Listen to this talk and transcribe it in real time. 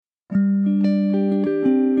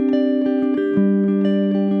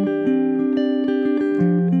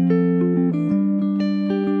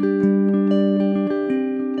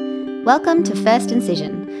Welcome to First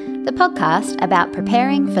Incision, the podcast about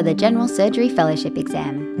preparing for the General Surgery Fellowship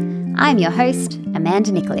exam. I'm your host,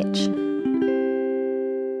 Amanda Nikolic.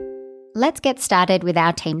 Let's get started with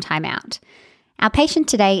our team timeout. Our patient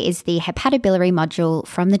today is the hepatobiliary module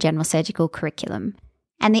from the General Surgical curriculum.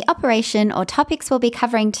 And the operation or topics we'll be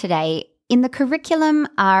covering today in the curriculum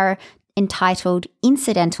are entitled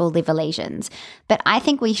incidental liver lesions, but I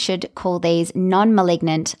think we should call these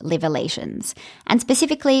non-malignant liver lesions. And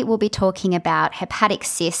specifically, we'll be talking about hepatic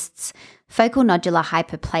cysts, focal nodular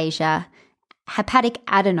hyperplasia, hepatic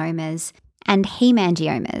adenomas, and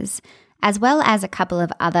hemangiomas, as well as a couple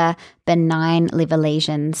of other benign liver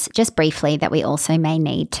lesions, just briefly, that we also may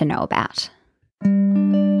need to know about.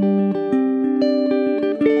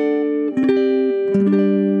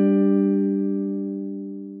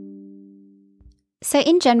 So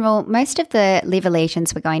in general, most of the liver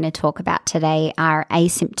lesions we're going to talk about today are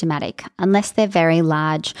asymptomatic, unless they're very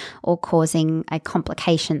large or causing a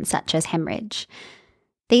complication such as hemorrhage.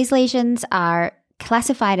 These lesions are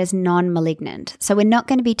classified as non-malignant, so we're not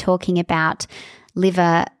going to be talking about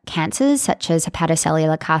liver cancers such as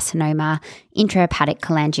hepatocellular carcinoma, intrahepatic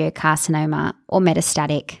cholangiocarcinoma, or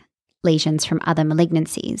metastatic lesions from other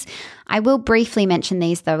malignancies. I will briefly mention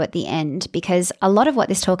these though at the end, because a lot of what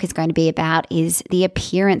this talk is going to be about is the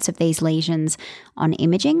appearance of these lesions on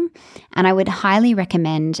imaging, and I would highly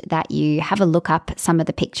recommend that you have a look up some of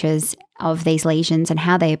the pictures of these lesions and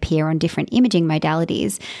how they appear on different imaging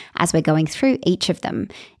modalities as we're going through each of them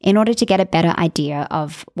in order to get a better idea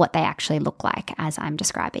of what they actually look like as I'm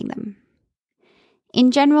describing them.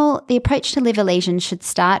 In general, the approach to liver lesions should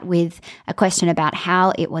start with a question about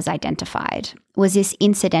how it was identified. Was this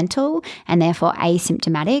incidental and therefore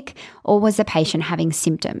asymptomatic, or was the patient having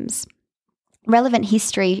symptoms? Relevant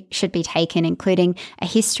history should be taken, including a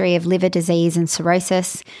history of liver disease and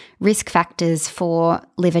cirrhosis, risk factors for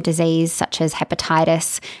liver disease such as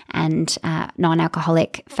hepatitis and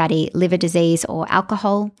non-alcoholic fatty liver disease or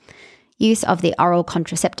alcohol, use of the oral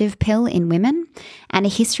contraceptive pill in women, and a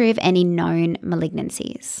history of any known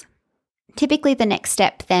malignancies. Typically, the next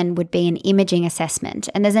step then would be an imaging assessment,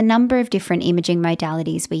 and there's a number of different imaging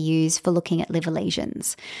modalities we use for looking at liver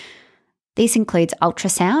lesions. This includes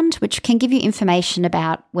ultrasound, which can give you information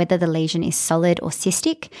about whether the lesion is solid or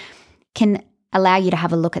cystic, can allow you to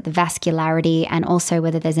have a look at the vascularity and also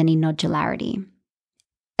whether there's any nodularity.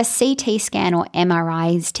 A CT scan or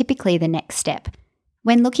MRI is typically the next step.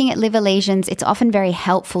 When looking at liver lesions, it's often very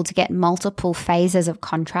helpful to get multiple phases of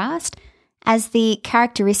contrast, as the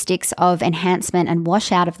characteristics of enhancement and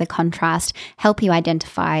washout of the contrast help you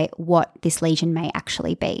identify what this lesion may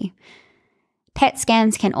actually be. PET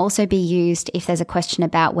scans can also be used if there's a question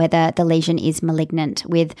about whether the lesion is malignant,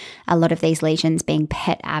 with a lot of these lesions being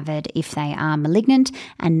PET avid if they are malignant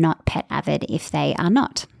and not PET avid if they are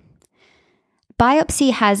not.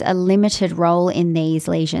 Biopsy has a limited role in these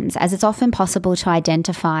lesions, as it's often possible to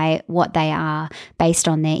identify what they are based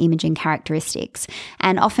on their imaging characteristics.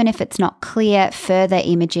 And often if it's not clear, further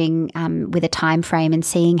imaging with a time frame and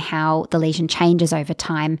seeing how the lesion changes over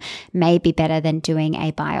time may be better than doing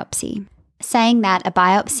a biopsy. Saying that, a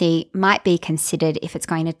biopsy might be considered if it's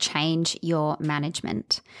going to change your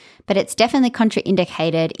management, but it's definitely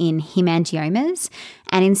contraindicated in hemangiomas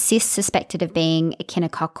and in cysts suspected of being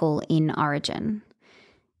echinococcal in origin.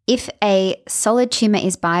 If a solid tumour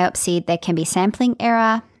is biopsied, there can be sampling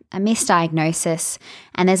error, a misdiagnosis,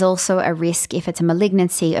 and there's also a risk if it's a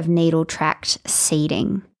malignancy of needle tract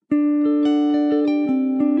seeding.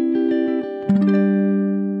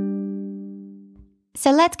 So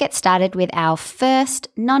let's get started with our first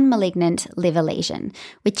non-malignant liver lesion,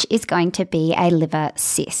 which is going to be a liver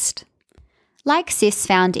cyst. Like cysts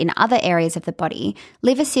found in other areas of the body,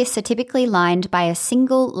 liver cysts are typically lined by a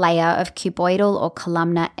single layer of cuboidal or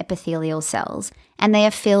columnar epithelial cells, and they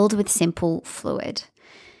are filled with simple fluid.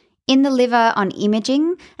 In the liver on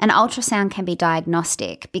imaging, an ultrasound can be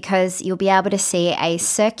diagnostic because you'll be able to see a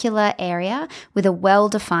circular area with a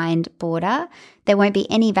well-defined border. There won't be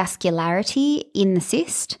any vascularity in the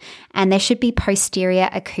cyst, and there should be posterior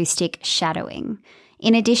acoustic shadowing.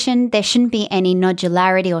 In addition, there shouldn't be any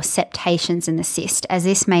nodularity or septations in the cyst, as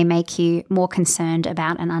this may make you more concerned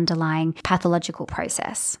about an underlying pathological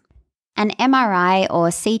process. An MRI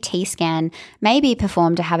or CT scan may be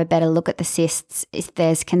performed to have a better look at the cysts if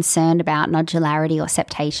there's concern about nodularity or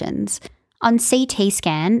septations. On CT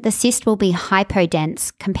scan, the cyst will be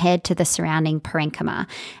hypodense compared to the surrounding parenchyma,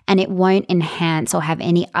 and it won't enhance or have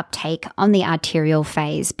any uptake on the arterial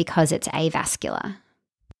phase because it's avascular.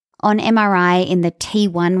 On MRI in the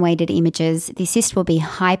T1 weighted images, the cyst will be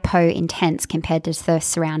hypo-intense compared to the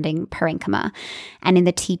surrounding parenchyma. And in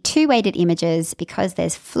the T2 weighted images, because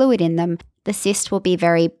there's fluid in them, the cyst will be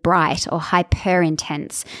very bright or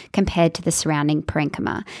hyper-intense compared to the surrounding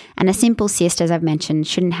parenchyma. And a simple cyst, as I've mentioned,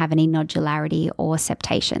 shouldn't have any nodularity or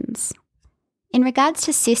septations. In regards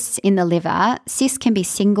to cysts in the liver, cysts can be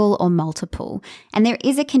single or multiple, and there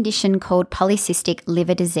is a condition called polycystic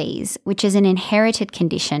liver disease, which is an inherited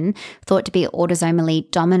condition thought to be autosomally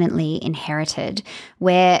dominantly inherited,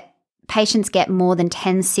 where patients get more than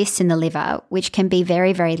 10 cysts in the liver, which can be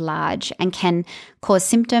very, very large and can cause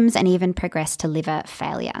symptoms and even progress to liver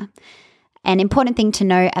failure. An important thing to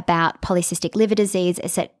know about polycystic liver disease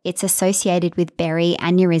is that it's associated with berry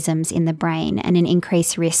aneurysms in the brain and an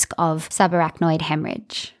increased risk of subarachnoid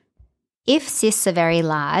hemorrhage. If cysts are very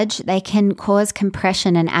large, they can cause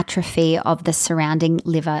compression and atrophy of the surrounding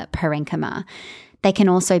liver parenchyma. They can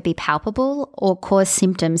also be palpable or cause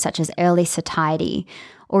symptoms such as early satiety,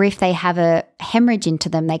 or if they have a hemorrhage into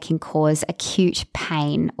them, they can cause acute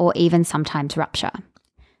pain or even sometimes rupture.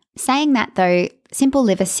 Saying that though, simple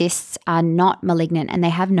liver cysts are not malignant and they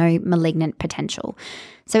have no malignant potential.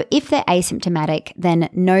 So if they're asymptomatic, then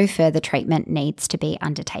no further treatment needs to be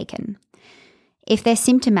undertaken. If they're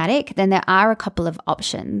symptomatic, then there are a couple of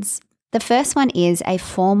options. The first one is a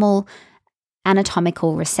formal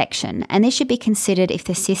anatomical resection, and this should be considered if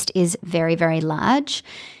the cyst is very, very large,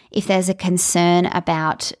 if there's a concern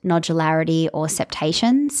about nodularity or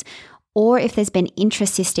septations, or if there's been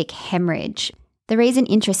intracystic hemorrhage. The reason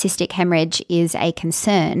intracystic hemorrhage is a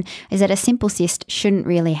concern is that a simple cyst shouldn't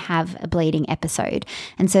really have a bleeding episode.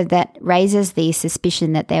 And so that raises the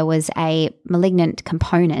suspicion that there was a malignant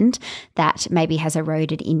component that maybe has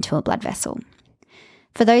eroded into a blood vessel.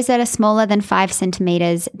 For those that are smaller than 5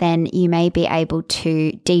 centimetres, then you may be able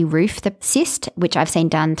to de-roof the cyst, which I've seen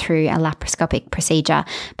done through a laparoscopic procedure,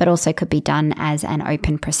 but also could be done as an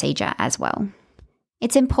open procedure as well.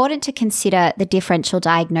 It's important to consider the differential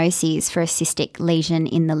diagnoses for a cystic lesion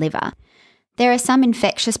in the liver. There are some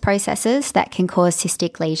infectious processes that can cause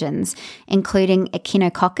cystic lesions, including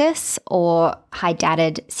echinococcus or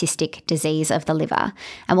hydatid cystic disease of the liver,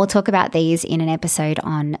 and we'll talk about these in an episode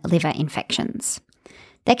on liver infections.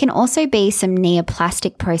 There can also be some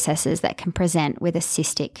neoplastic processes that can present with a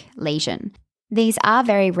cystic lesion. These are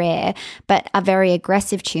very rare, but are very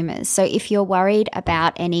aggressive tumours. So if you're worried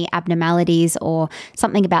about any abnormalities or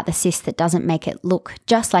something about the cyst that doesn't make it look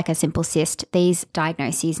just like a simple cyst, these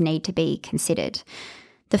diagnoses need to be considered.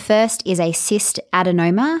 The first is a cyst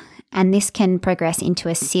adenoma, and this can progress into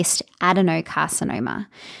a cyst adenocarcinoma.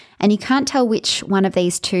 And you can't tell which one of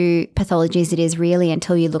these two pathologies it is really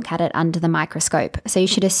until you look at it under the microscope. So you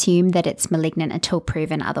should assume that it's malignant until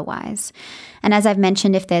proven otherwise. And as I've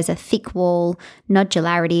mentioned, if there's a thick wall,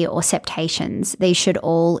 nodularity or septations, these should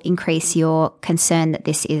all increase your concern that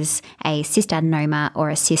this is a cyst adenoma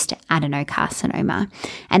or a cyst adenocarcinoma.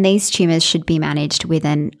 And these tumours should be managed with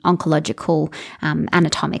an oncological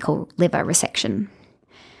anatomical liver resection.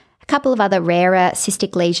 A couple of other rarer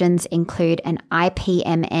cystic lesions include an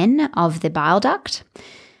IPMN of the bile duct,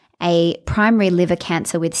 a primary liver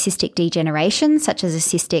cancer with cystic degeneration, such as a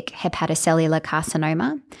cystic hepatocellular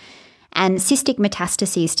carcinoma, and cystic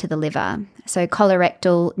metastases to the liver, so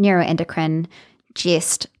colorectal, neuroendocrine,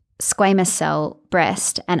 GIST, squamous cell,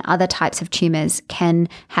 breast, and other types of tumours can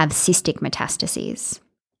have cystic metastases.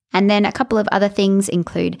 And then a couple of other things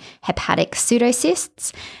include hepatic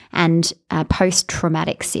pseudocysts and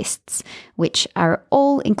post-traumatic cysts, which are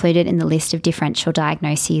all included in the list of differential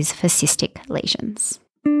diagnoses for cystic lesions.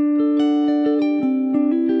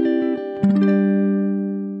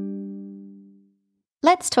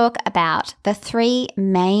 Let's talk about the 3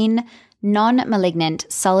 main non-malignant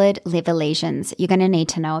solid liver lesions you're going to need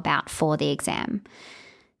to know about for the exam.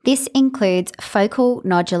 This includes focal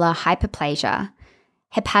nodular hyperplasia,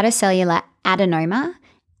 hepatocellular adenoma,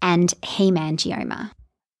 and hemangioma.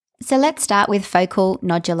 So let's start with focal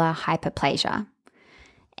nodular hyperplasia.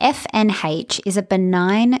 FNH is a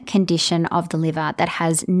benign condition of the liver that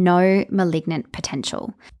has no malignant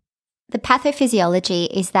potential. The pathophysiology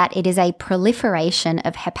is that it is a proliferation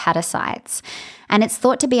of hepatocytes, and it's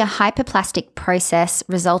thought to be a hyperplastic process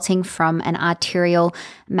resulting from an arterial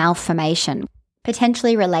malformation,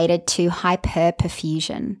 potentially related to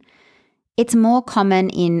hyperperfusion. It's more common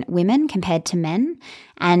in women compared to men,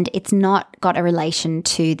 and it's not got a relation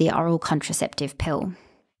to the oral contraceptive pill.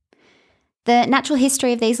 The natural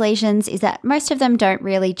history of these lesions is that most of them don't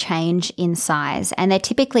really change in size, and they're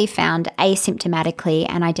typically found asymptomatically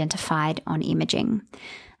and identified on imaging.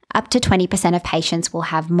 Up to 20% of patients will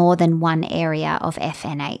have more than one area of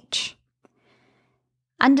FNH.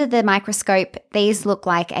 Under the microscope, these look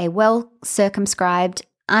like a well-circumscribed,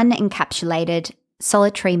 unencapsulated,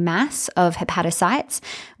 solitary mass of hepatocytes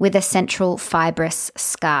with a central fibrous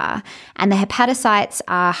scar. And the hepatocytes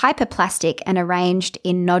are hyperplastic and arranged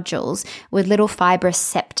in nodules with little fibrous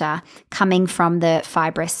septa coming from the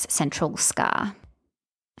fibrous central scar.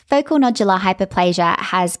 Focal nodular hyperplasia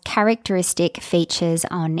has characteristic features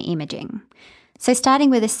on imaging. So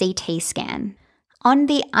starting with a CT scan. On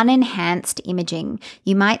the unenhanced imaging,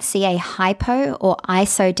 you might see a hypo or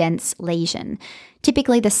isodense lesion.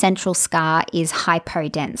 Typically, the central scar is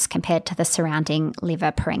hypodense compared to the surrounding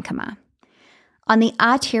liver parenchyma. On the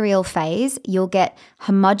arterial phase, you'll get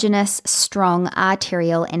homogeneous, strong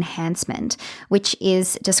arterial enhancement, which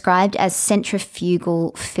is described as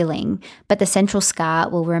centrifugal filling, but the central scar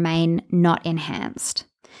will remain not enhanced.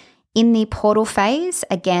 In the portal phase,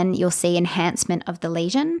 again, you'll see enhancement of the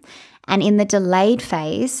lesion, and in the delayed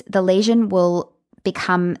phase, the lesion will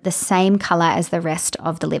become the same colour as the rest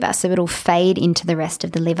of the liver. So it'll fade into the rest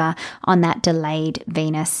of the liver on that delayed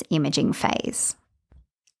venous imaging phase.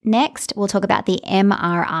 Next, we'll talk about the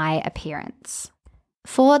MRI appearance.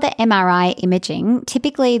 For the MRI imaging,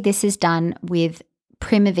 typically this is done with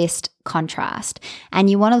Primavist contrast, and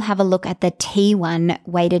you want to have a look at the T1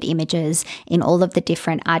 weighted images in all of the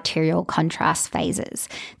different arterial contrast phases.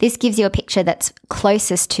 This gives you a picture that's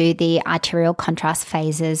closest to the arterial contrast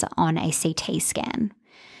phases on a CT scan.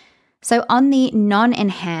 So on the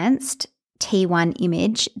non-enhanced T1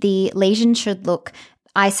 image, the lesion should look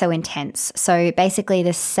iso-intense, so basically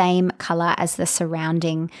the same colour as the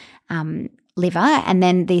surrounding liver, and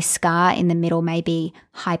then the scar in the middle may be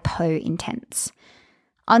hypo-intense.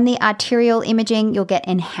 On the arterial imaging, you'll get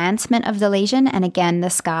enhancement of the lesion, and again, the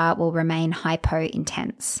scar will remain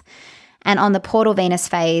hypo-intense. And on the portal venous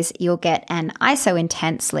phase, you'll get an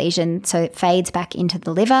iso-intense lesion, so it fades back into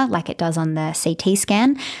the liver like it does on the CT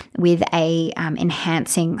scan with a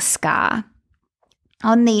enhancing scar.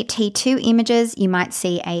 On the T2 images, you might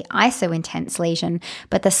see a iso-intense lesion,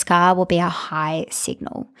 but the scar will be a high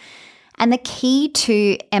signal. And the key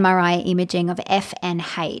to MRI imaging of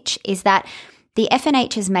FNH is that the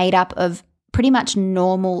FNH is made up of pretty much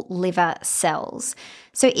normal liver cells.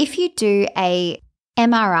 So if you do a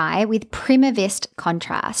MRI with Primavist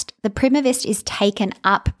contrast, the Primavist is taken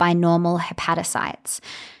up by normal hepatocytes.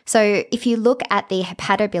 So if you look at the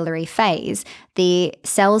hepatobiliary phase, the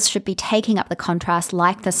cells should be taking up the contrast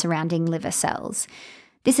like the surrounding liver cells.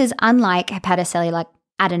 This is unlike hepatocellular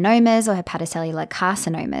adenomas or hepatocellular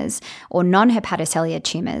carcinomas or non-hepatocellular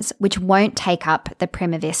tumours, which won't take up the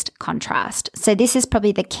Primavist contrast. So this is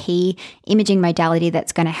probably the key imaging modality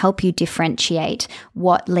that's going to help you differentiate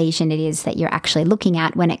what lesion it is that you're actually looking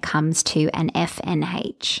at when it comes to an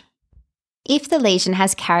FNH. If the lesion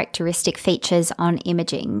has characteristic features on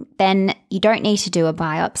imaging, then you don't need to do a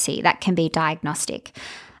biopsy. That can be diagnostic.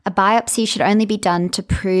 A biopsy should only be done to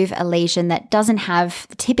prove a lesion that doesn't have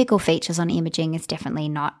the typical features on imaging is definitely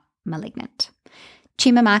not malignant.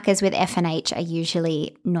 Tumour markers with FNH are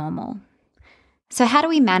usually normal. So how do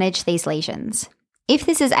we manage these lesions? If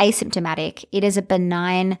this is asymptomatic, it is a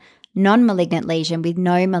benign, non-malignant lesion with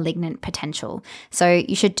no malignant potential, so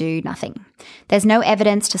you should do nothing. There's no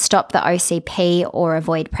evidence to stop the OCP or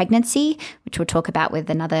avoid pregnancy, which we'll talk about with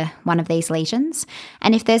another one of these lesions.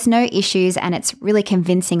 And if there's no issues and it's really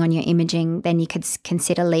convincing on your imaging, then you could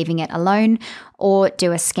consider leaving it alone or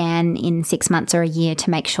do a scan in 6 months or a year to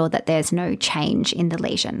make sure that there's no change in the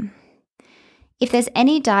lesion. If there's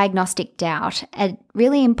any diagnostic doubt, a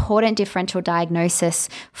really important differential diagnosis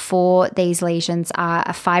for these lesions are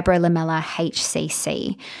a fibrolamellar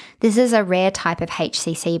HCC. This is a rare type of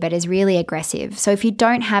HCC but is really aggressive. So if you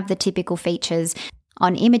don't have the typical features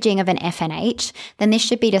on imaging of an FNH, then this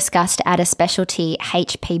should be discussed at a specialty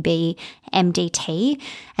HPB MDT,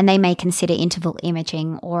 and they may consider interval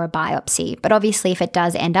imaging or a biopsy. But obviously, if it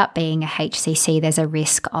does end up being a HCC, there's a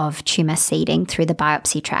risk of tumour seeding through the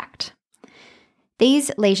biopsy tract.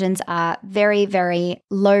 These lesions are very, very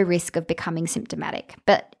low risk of becoming symptomatic,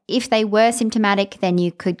 but if they were symptomatic, then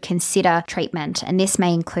you could consider treatment, and this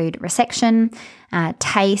may include resection,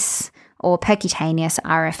 TACE, or percutaneous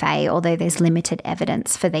RFA, although there's limited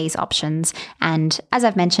evidence for these options. And as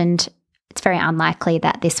I've mentioned, it's very unlikely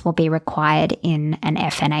that this will be required in an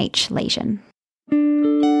FNH lesion.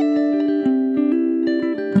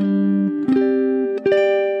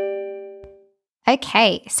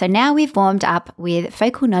 Okay, so now we've warmed up with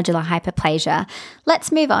focal nodular hyperplasia,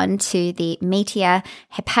 let's move on to the meteor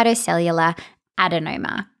hepatocellular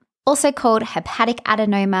adenoma, also called hepatic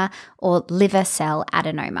adenoma or liver cell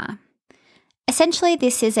adenoma. Essentially,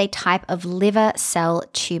 this is a type of liver cell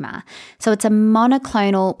tumour. So it's a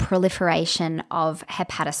monoclonal proliferation of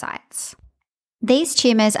hepatocytes. These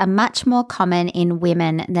tumours are much more common in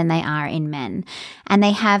women than they are in men, and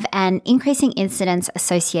they have an increasing incidence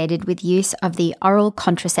associated with use of the oral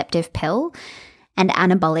contraceptive pill and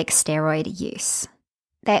anabolic steroid use.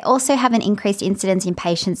 They also have an increased incidence in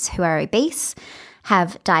patients who are obese,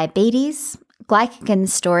 have diabetes, glycogen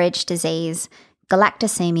storage disease,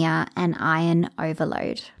 galactosemia, and iron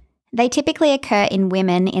overload. They typically occur in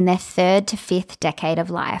women in their 3rd to 5th decade of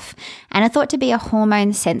life and are thought to be a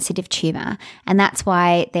hormone-sensitive tumour, and that's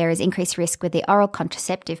why there is increased risk with the oral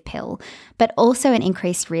contraceptive pill, but also an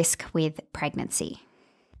increased risk with pregnancy.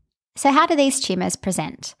 So how do these tumours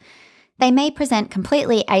present? They may present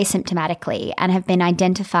completely asymptomatically and have been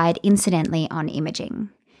identified incidentally on imaging.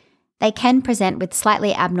 They can present with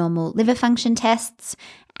slightly abnormal liver function tests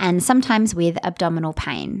and sometimes with abdominal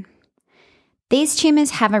pain. These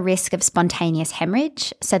tumours have a risk of spontaneous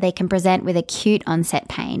hemorrhage, so they can present with acute onset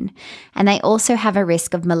pain, and they also have a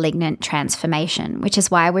risk of malignant transformation, which is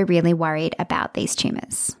why we're really worried about these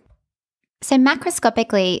tumours. So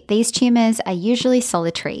macroscopically, these tumours are usually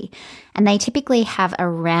solitary, and they typically have a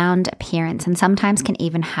round appearance and sometimes can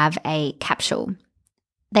even have a capsule.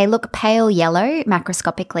 They look pale yellow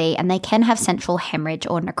macroscopically, and they can have central hemorrhage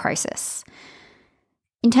or necrosis.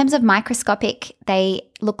 In terms of microscopic, they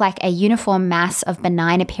look like a uniform mass of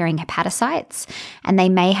benign appearing hepatocytes, and they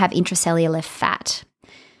may have intracellular fat.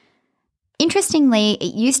 Interestingly,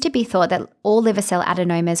 it used to be thought that all liver cell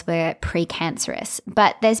adenomas were precancerous,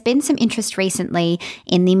 but there's been some interest recently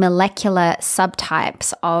in the molecular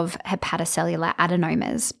subtypes of hepatocellular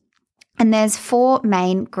adenomas. And there's 4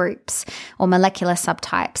 main groups or molecular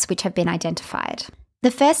subtypes which have been identified.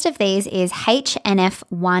 The first of these is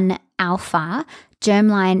HNF1 alpha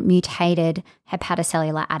germline mutated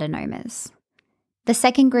hepatocellular adenomas. The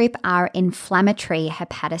second group are inflammatory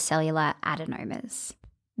hepatocellular adenomas.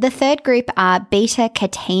 The third group are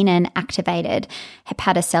beta-catenin activated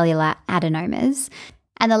hepatocellular adenomas.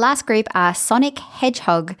 And the last group are sonic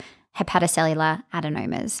hedgehog hepatocellular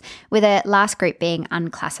adenomas, with the last group being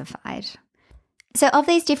unclassified. So of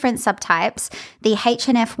these different subtypes, the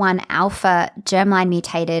HNF1 alpha germline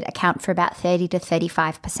mutated account for about 30 to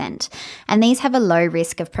 35%, and these have a low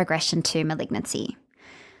risk of progression to malignancy.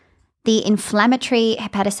 The inflammatory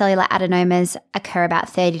hepatocellular adenomas occur about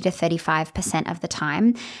 30 to 35% of the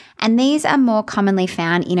time, and these are more commonly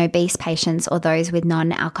found in obese patients or those with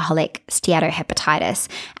non-alcoholic steatohepatitis,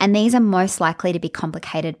 and these are most likely to be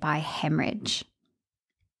complicated by hemorrhage.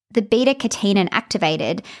 The beta-catenin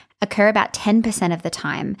activated occur about 10% of the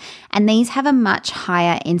time, and these have a much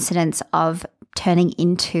higher incidence of turning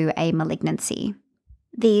into a malignancy.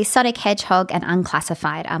 The sonic hedgehog and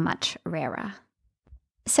unclassified are much rarer.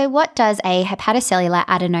 So what does a hepatocellular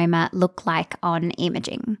adenoma look like on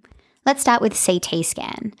imaging? Let's start with CT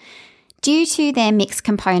scan. Due to their mixed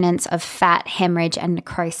components of fat, hemorrhage, and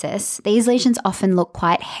necrosis, these lesions often look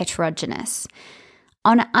quite heterogeneous.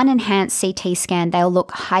 On an unenhanced CT scan, they'll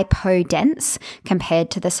look hypodense compared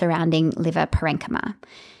to the surrounding liver parenchyma.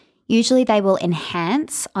 Usually they will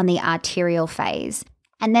enhance on the arterial phase,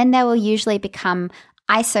 and then they will usually become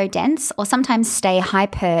isodense or sometimes stay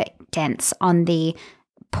hyperdense on the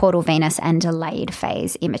portal venous and delayed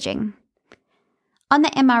phase imaging. On the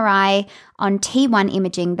MRI, on T1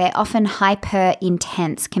 imaging, they're often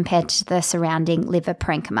hyper-intense compared to the surrounding liver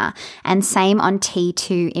parenchyma, and same on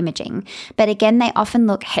T2 imaging. But again, they often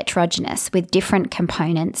look heterogeneous with different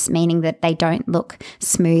components, meaning that they don't look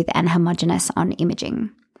smooth and homogeneous on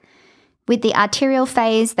imaging. With the arterial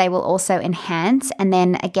phase, they will also enhance and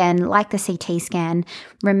then again, like the CT scan,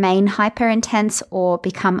 remain hyperintense or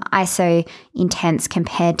become iso-intense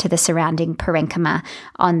compared to the surrounding parenchyma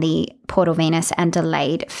on the portal venous and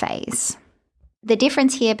delayed phase. The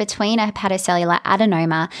difference here between a hepatocellular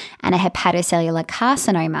adenoma and a hepatocellular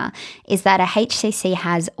carcinoma is that a HCC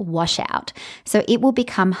has washout. So it will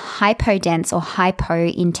become hypodense or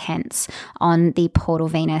hypointense on the portal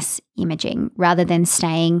venous imaging rather than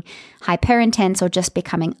staying hyperintense or just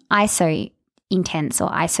becoming iso-intense or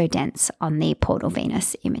isodense on the portal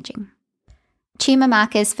venous imaging. Tumour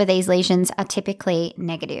markers for these lesions are typically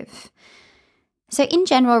negative. So in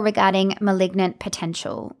general, regarding malignant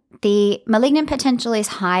potential, the malignant potential is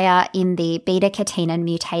higher in the beta-catenin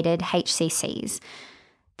mutated HCCs.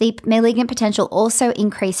 The malignant potential also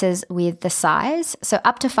increases with the size. So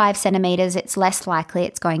up to 5 centimetres, it's less likely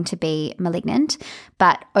it's going to be malignant,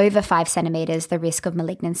 but over 5 centimetres, the risk of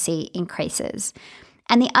malignancy increases.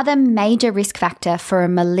 And the other major risk factor for a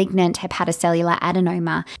malignant hepatocellular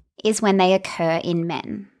adenoma is when they occur in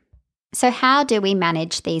men. So how do we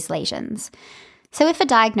manage these lesions? So if a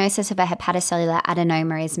diagnosis of a hepatocellular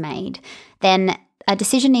adenoma is made, then a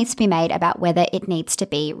decision needs to be made about whether it needs to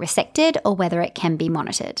be resected or whether it can be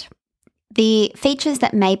monitored. The features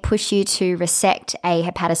that may push you to resect a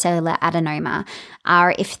hepatocellular adenoma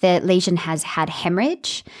are if the lesion has had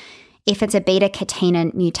hemorrhage, if it's a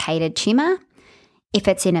beta-catenin mutated tumour, if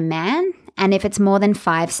it's in a man, and if it's more than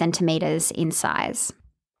 5 centimetres in size.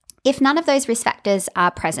 If none of those risk factors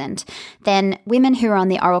are present, then women who are on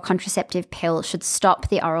the oral contraceptive pill should stop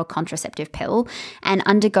the oral contraceptive pill and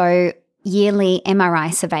undergo yearly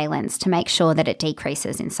MRI surveillance to make sure that it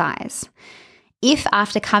decreases in size. If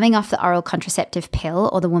after coming off the oral contraceptive pill,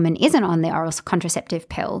 or the woman isn't on the oral contraceptive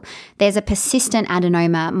pill, there's a persistent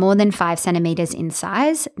adenoma more than 5 centimetres in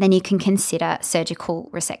size, then you can consider surgical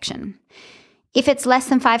resection. If it's less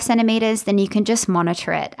than 5 centimetres, then you can just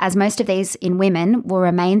monitor it, as most of these in women will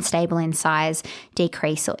remain stable in size,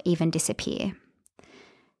 decrease, or even disappear.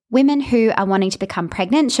 Women who are wanting to become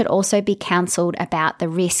pregnant should also be counselled about the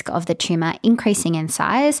risk of the tumour increasing in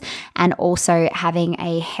size and also having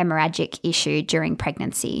a hemorrhagic issue during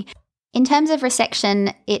pregnancy. In terms of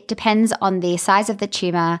resection, it depends on the size of the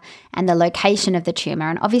tumour and the location of the tumour,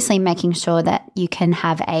 and obviously making sure that you can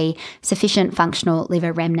have a sufficient functional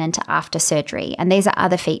liver remnant after surgery. And these are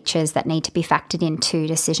other features that need to be factored into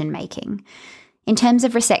decision making. In terms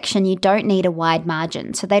of resection, you don't need a wide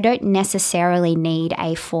margin, so they don't necessarily need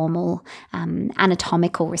a formal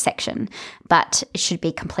anatomical resection, but it should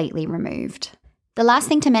be completely removed. The last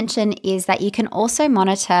thing to mention is that you can also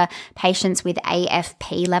monitor patients with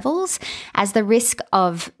AFP levels, as the risk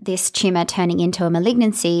of this tumour turning into a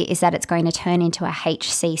malignancy is that it's going to turn into a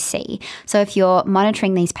HCC. So if you're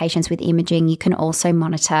monitoring these patients with imaging, you can also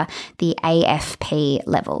monitor the AFP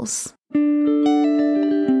levels.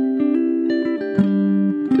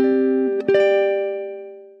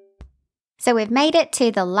 So we've made it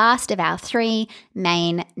to the last of our 3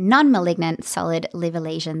 main non-malignant solid liver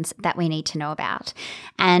lesions that we need to know about.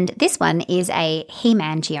 And this one is a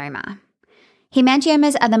hemangioma.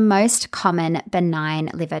 Hemangiomas are the most common benign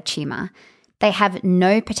liver tumour. They have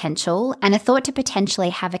no potential and are thought to potentially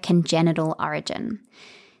have a congenital origin.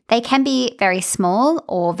 They can be very small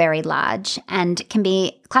or very large and can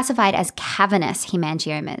be classified as cavernous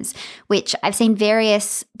hemangiomas, which I've seen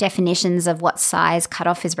various definitions of what size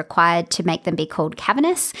cutoff is required to make them be called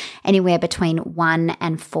cavernous, anywhere between 1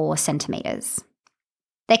 and 4 centimetres.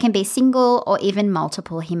 They can be single or even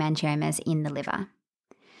multiple hemangiomas in the liver.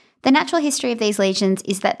 The natural history of these lesions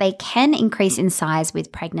is that they can increase in size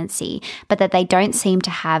with pregnancy, but that they don't seem to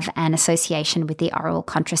have an association with the oral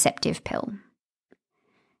contraceptive pill.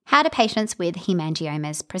 How do patients with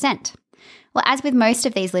hemangiomas present? Well, as with most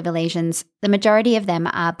of these liver lesions, the majority of them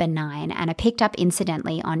are benign and are picked up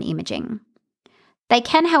incidentally on imaging. They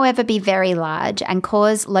can, however, be very large and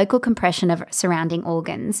cause local compression of surrounding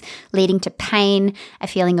organs, leading to pain, a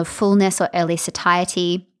feeling of fullness or early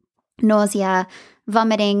satiety, nausea,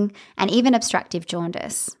 vomiting, and even obstructive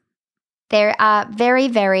jaundice. There are very,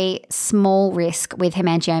 very small risk with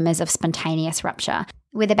hemangiomas of spontaneous rupture,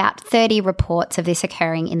 with about 30 reports of this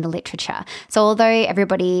occurring in the literature. So although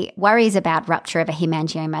everybody worries about rupture of a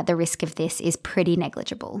hemangioma, the risk of this is pretty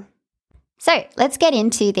negligible. So let's get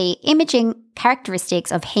into the imaging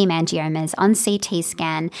characteristics of hemangiomas on CT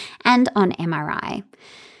scan and on MRI.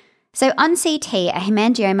 So on CT, a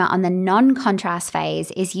hemangioma on the non-contrast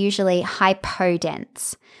phase is usually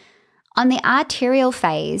hypodense. On the arterial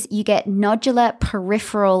phase, you get nodular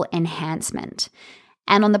peripheral enhancement.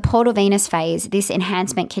 And on the portal venous phase, this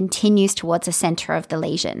enhancement continues towards the centre of the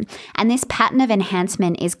lesion. And this pattern of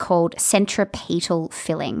enhancement is called centripetal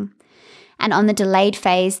filling. And on the delayed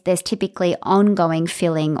phase, there's typically ongoing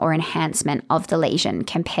filling or enhancement of the lesion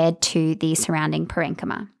compared to the surrounding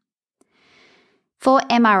parenchyma. For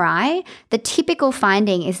MRI, the typical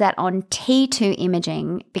finding is that on T2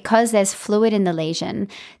 imaging, because there's fluid in the lesion,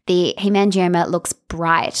 the hemangioma looks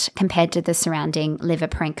bright compared to the surrounding liver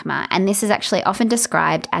parenchyma. And this is actually often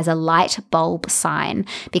described as a light bulb sign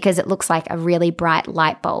because it looks like a really bright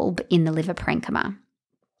light bulb in the liver parenchyma.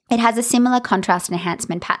 It has a similar contrast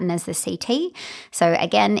enhancement pattern as the CT. So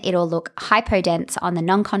again, it'll look hypodense on the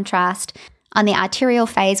non-contrast. On the arterial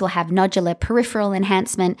phase, we'll have nodular peripheral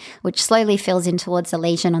enhancement, which slowly fills in towards the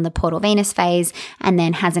lesion on the portal venous phase and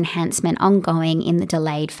then has enhancement ongoing in the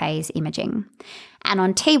delayed phase imaging. And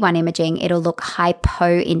on T1 imaging, it'll look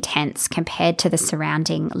hypo-intense compared to the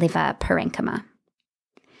surrounding liver parenchyma.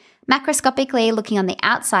 Macroscopically, looking on the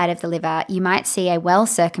outside of the liver, you might see a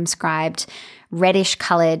well-circumscribed,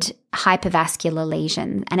 reddish-coloured hypervascular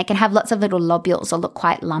lesion, and it can have lots of little lobules or look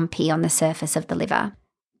quite lumpy on the surface of the liver.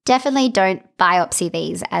 Definitely don't biopsy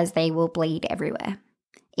these as they will bleed everywhere.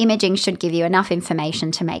 Imaging should give you enough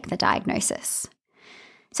information to make the diagnosis.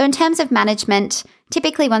 So in terms of management,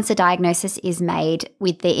 typically once a diagnosis is made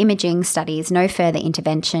with the imaging studies, no further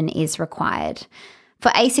intervention is required. For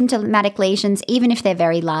asymptomatic lesions, even if they're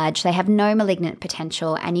very large, they have no malignant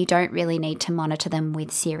potential and you don't really need to monitor them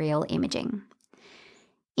with serial imaging.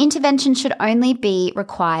 Intervention should only be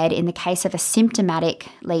required in the case of a symptomatic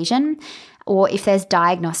lesion or if there's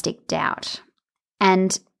diagnostic doubt.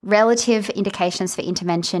 And relative indications for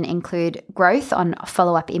intervention include growth on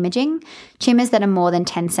follow-up imaging, tumours that are more than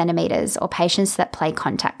 10 centimetres, or patients that play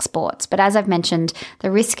contact sports. But as I've mentioned, the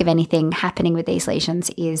risk of anything happening with these lesions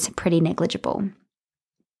is pretty negligible.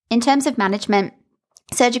 In terms of management,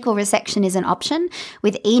 surgical resection is an option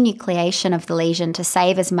with enucleation of the lesion to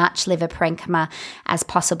save as much liver parenchyma as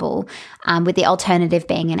possible, with the alternative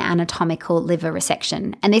being an anatomical liver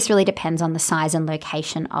resection. And this really depends on the size and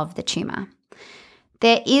location of the tumour.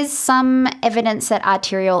 There is some evidence that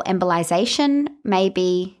arterial embolization may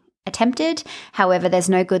be attempted. However, there's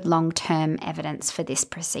no good long-term evidence for this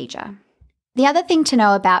procedure. The other thing to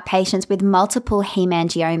know about patients with multiple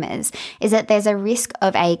hemangiomas is that there's a risk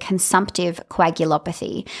of a consumptive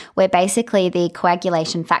coagulopathy, where basically the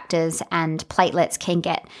coagulation factors and platelets can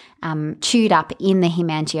get chewed up in the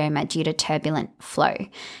hemangioma due to turbulent flow.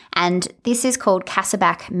 And this is called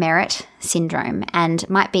Kasabach-Merritt syndrome and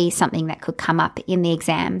might be something that could come up in the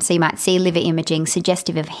exam. So you might see liver imaging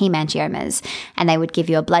suggestive of hemangiomas, and they would give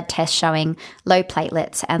you a blood test showing low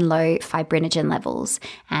platelets and low fibrinogen levels.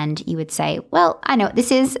 And you would say, well, I know what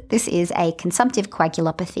this is. This is a consumptive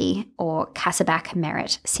coagulopathy or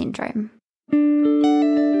Kasabach-Merritt syndrome.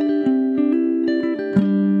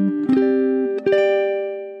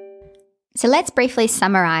 So let's briefly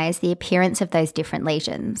summarise the appearance of those different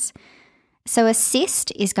lesions. So a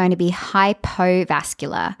cyst is going to be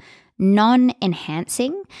hypovascular,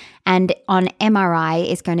 non-enhancing, and on MRI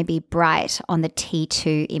is going to be bright on the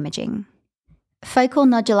T2 imaging. Focal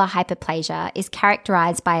nodular hyperplasia is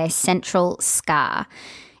characterised by a central scar.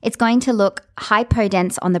 It's going to look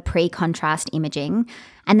hypodense on the pre-contrast imaging,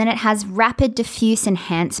 and then it has rapid diffuse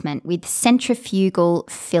enhancement with centrifugal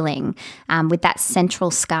filling, with that central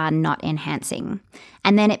scar not enhancing.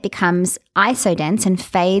 And then it becomes isodense and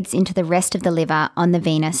fades into the rest of the liver on the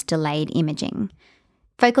venous delayed imaging.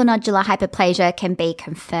 Focal nodular hyperplasia can be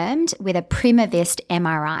confirmed with a Primavist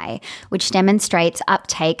MRI, which demonstrates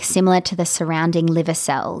uptake similar to the surrounding liver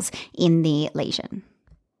cells in the lesion.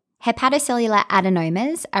 Hepatocellular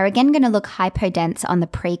adenomas are again going to look hypodense on the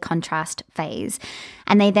pre-contrast phase,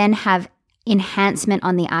 and they then have enhancement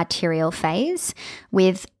on the arterial phase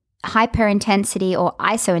with hyperintensity or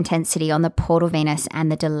isointensity on the portal venous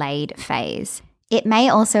and the delayed phase. It may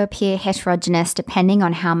also appear heterogeneous depending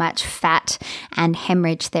on how much fat and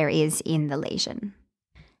hemorrhage there is in the lesion.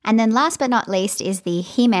 And then last but not least is the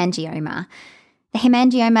hemangioma. The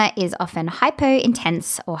hemangioma is often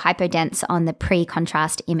hypointense or hypodense on the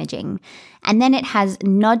pre-contrast imaging, and then it has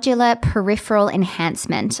nodular peripheral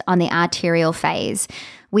enhancement on the arterial phase,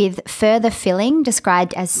 with further filling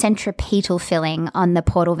described as centripetal filling on the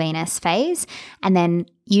portal venous phase, and then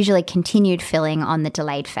usually continued filling on the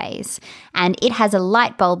delayed phase. And it has a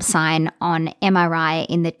light bulb sign on MRI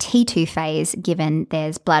in the T2 phase, given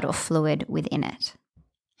there's blood or fluid within it.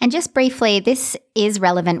 And just briefly, this is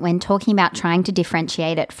relevant when talking about trying to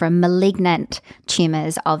differentiate it from malignant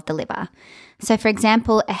tumours of the liver. So for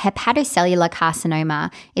example, a hepatocellular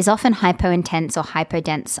carcinoma is often hypointense or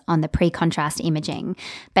hypodense on the pre-contrast imaging,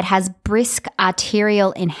 but has brisk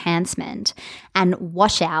arterial enhancement and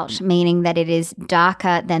washout, meaning that it is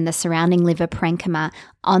darker than the surrounding liver parenchyma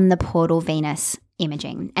on the portal venous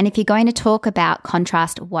imaging. And if you're going to talk about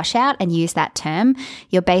contrast washout and use that term,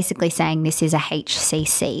 you're basically saying this is a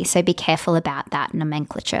HCC. So be careful about that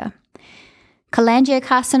nomenclature.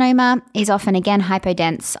 Cholangiocarcinoma is often again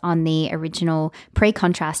hypodense on the original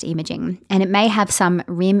pre-contrast imaging, and it may have some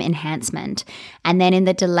rim enhancement. And then in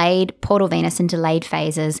the delayed portal venous and delayed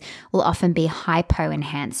phases will often be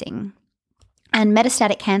hypo-enhancing. And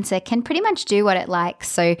metastatic cancer can pretty much do what it likes.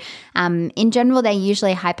 So in general, they're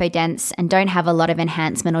usually hypodense and don't have a lot of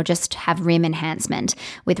enhancement or just have rim enhancement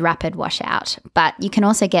with rapid washout. But you can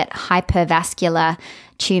also get hypervascular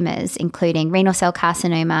tumours, including renal cell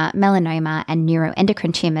carcinoma, melanoma, and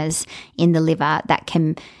neuroendocrine tumours in the liver that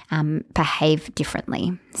can behave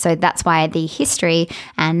differently. So that's why the history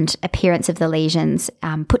and appearance of the lesions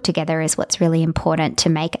put together is what's really important to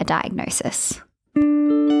make a diagnosis.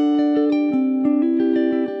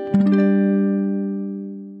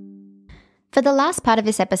 For the last part of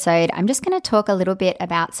this episode, I'm just going to talk a little bit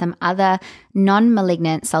about some other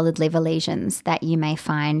non-malignant solid liver lesions that you may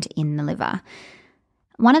find in the liver.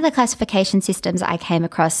 One of the classification systems I came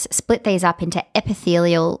across split these up into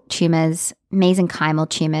epithelial tumours, mesenchymal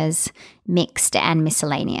tumours, mixed and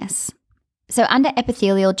miscellaneous. So under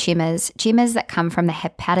epithelial tumours, tumours that come from the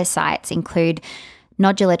hepatocytes include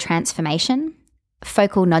nodular transformation,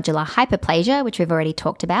 focal nodular hyperplasia, which we've already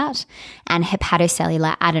talked about, and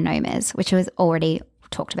hepatocellular adenomas, which was already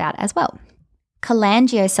talked about as well.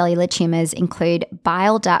 Cholangiocellular tumours include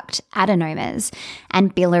bile duct adenomas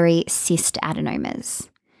and biliary cyst adenomas.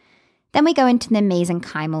 Then we go into the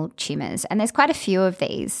mesenchymal tumours, and there's quite a few of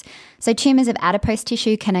these. So tumours of adipose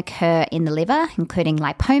tissue can occur in the liver, including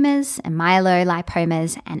lipomas and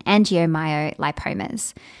myelolipomas and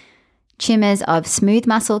angiomyolipomas. Tumours of smooth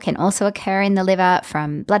muscle can also occur in the liver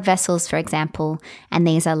from blood vessels, for example, and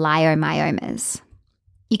these are leiomyomas.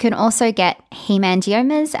 You can also get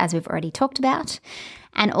hemangiomas, as we've already talked about,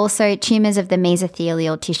 and also tumours of the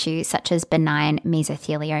mesothelial tissue, such as benign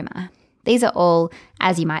mesothelioma. These are all,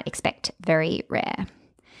 as you might expect, very rare.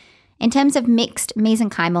 In terms of mixed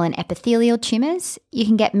mesenchymal and epithelial tumours, you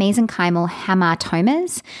can get mesenchymal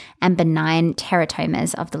hamartomas and benign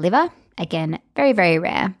teratomas of the liver. Again, very, very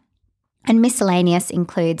rare. And miscellaneous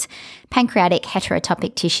includes pancreatic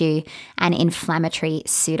heterotopic tissue and inflammatory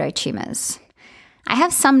pseudotumours. I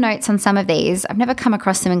have some notes on some of these. I've never come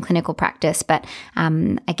across them in clinical practice, but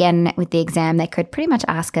again, with the exam, they could pretty much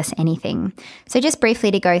ask us anything. So just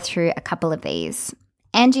briefly to go through a couple of these.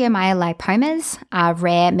 Angiomyolipomas are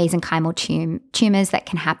rare mesenchymal tumours that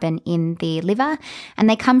can happen in the liver, and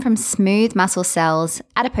they come from smooth muscle cells,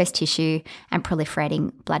 adipose tissue, and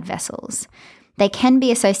proliferating blood vessels. They can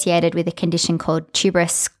be associated with a condition called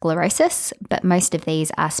tuberous sclerosis, but most of these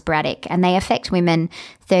are sporadic and they affect women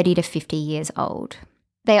 30 to 50 years old.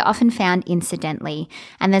 They are often found incidentally,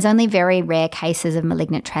 and there's only very rare cases of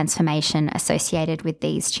malignant transformation associated with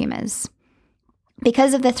these tumours.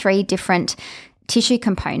 Because of the three different tissue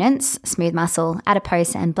components, smooth muscle,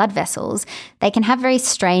 adipose, and blood vessels, they can have very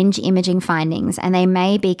strange imaging findings and they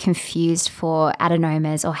may be confused for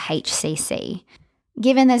adenomas or HCC.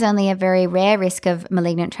 Given there's only a very rare risk of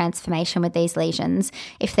malignant transformation with these lesions,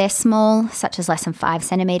 if they're small, such as less than 5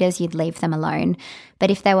 centimetres, you'd leave them alone. But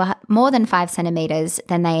if they were more than 5 centimetres,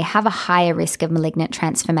 then they have a higher risk of malignant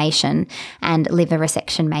transformation, and liver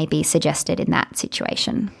resection may be suggested in that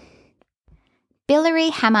situation.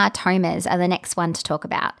 Biliary hamartomas are the next one to talk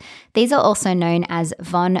about. These are also known as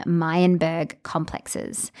von Meyenberg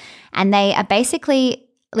complexes, and they are basically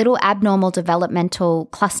little abnormal developmental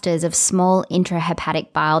clusters of small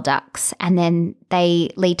intrahepatic bile ducts, and then they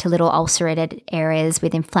lead to little ulcerated areas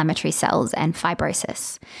with inflammatory cells and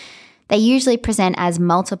fibrosis. They usually present as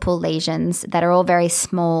multiple lesions that are all very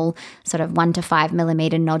small, sort of 1 to 5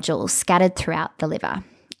 millimetre nodules scattered throughout the liver.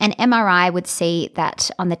 An MRI would see that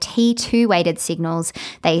on the T2 weighted signals,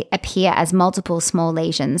 they appear as multiple small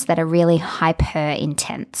lesions that are really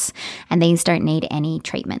hyper-intense, and these don't need any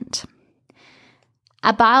treatment.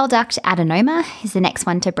 A bile duct adenoma is the next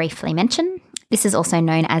one to briefly mention. This is also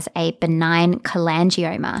known as a benign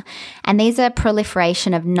cholangioma, and these are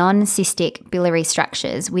proliferation of non-cystic biliary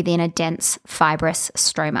structures within a dense fibrous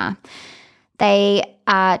stroma. They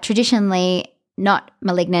are traditionally not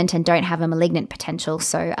malignant and don't have a malignant potential,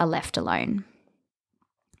 so are left alone.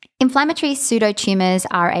 Inflammatory pseudotumours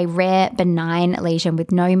are a rare benign lesion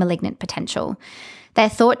with no malignant potential. They're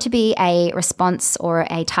thought to be a response or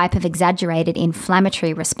a type of exaggerated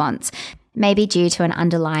inflammatory response, maybe due to an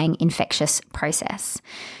underlying infectious process.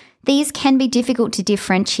 These can be difficult to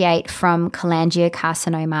differentiate from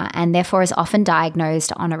cholangiocarcinoma and therefore is often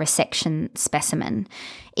diagnosed on a resection specimen.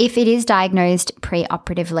 If it is diagnosed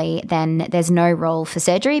preoperatively, then there's no role for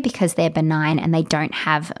surgery because they're benign and they don't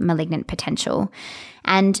have malignant potential.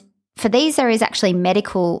 And for these, there is actually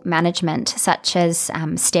medical management such as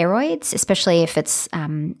steroids, especially if it's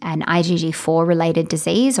an IgG4-related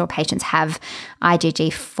disease or patients have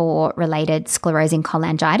IgG4-related sclerosing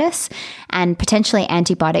cholangitis, and potentially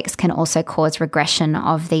antibiotics can also cause regression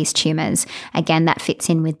of these tumours. Again, that fits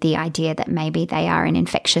in with the idea that maybe they are an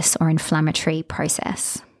infectious or inflammatory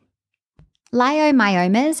process.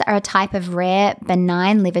 Leiomyomas are a type of rare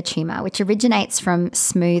benign liver tumour which originates from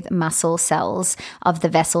smooth muscle cells of the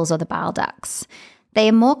vessels or the bile ducts. They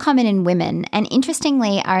are more common in women and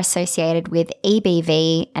interestingly are associated with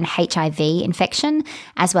EBV and HIV infection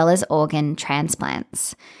as well as organ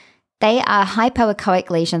transplants. They are hypoechoic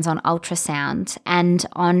lesions on ultrasound and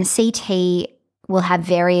on CT will have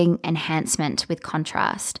varying enhancement with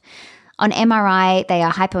contrast. On MRI, they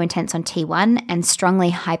are hypointense on T1 and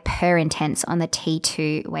strongly hyperintense on the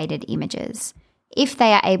T2 weighted images. If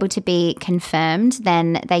they are able to be confirmed,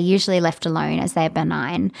 then they're usually left alone as they're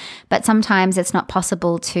benign. But sometimes it's not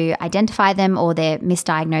possible to identify them, or they're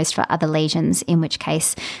misdiagnosed for other lesions, in which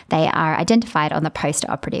case they are identified on the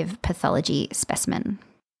post-operative pathology specimen.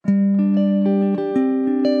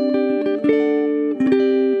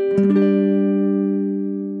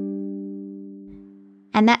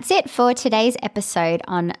 And that's it for today's episode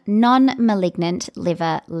on non-malignant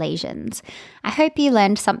liver lesions. I hope you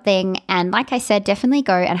learned something, and like I said, definitely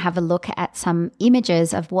go and have a look at some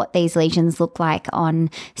images of what these lesions look like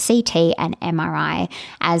on CT and MRI,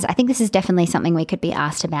 as I think this is definitely something we could be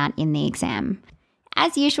asked about in the exam.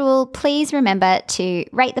 As usual, please remember to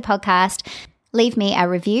rate the podcast. Leave me a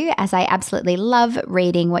review, as I absolutely love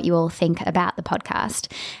reading what you all think about the podcast.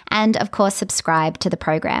 And of course, subscribe to the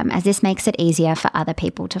program, as this makes it easier for other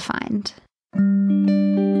people to find.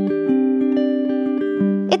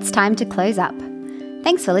 It's time to close up.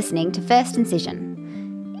 Thanks for listening to First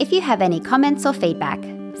Incision. If you have any comments or feedback,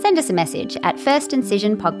 send us a message at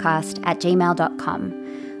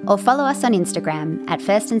firstincisionpodcast@gmail.com or follow us on Instagram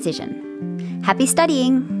 @firstincision. Happy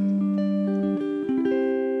studying!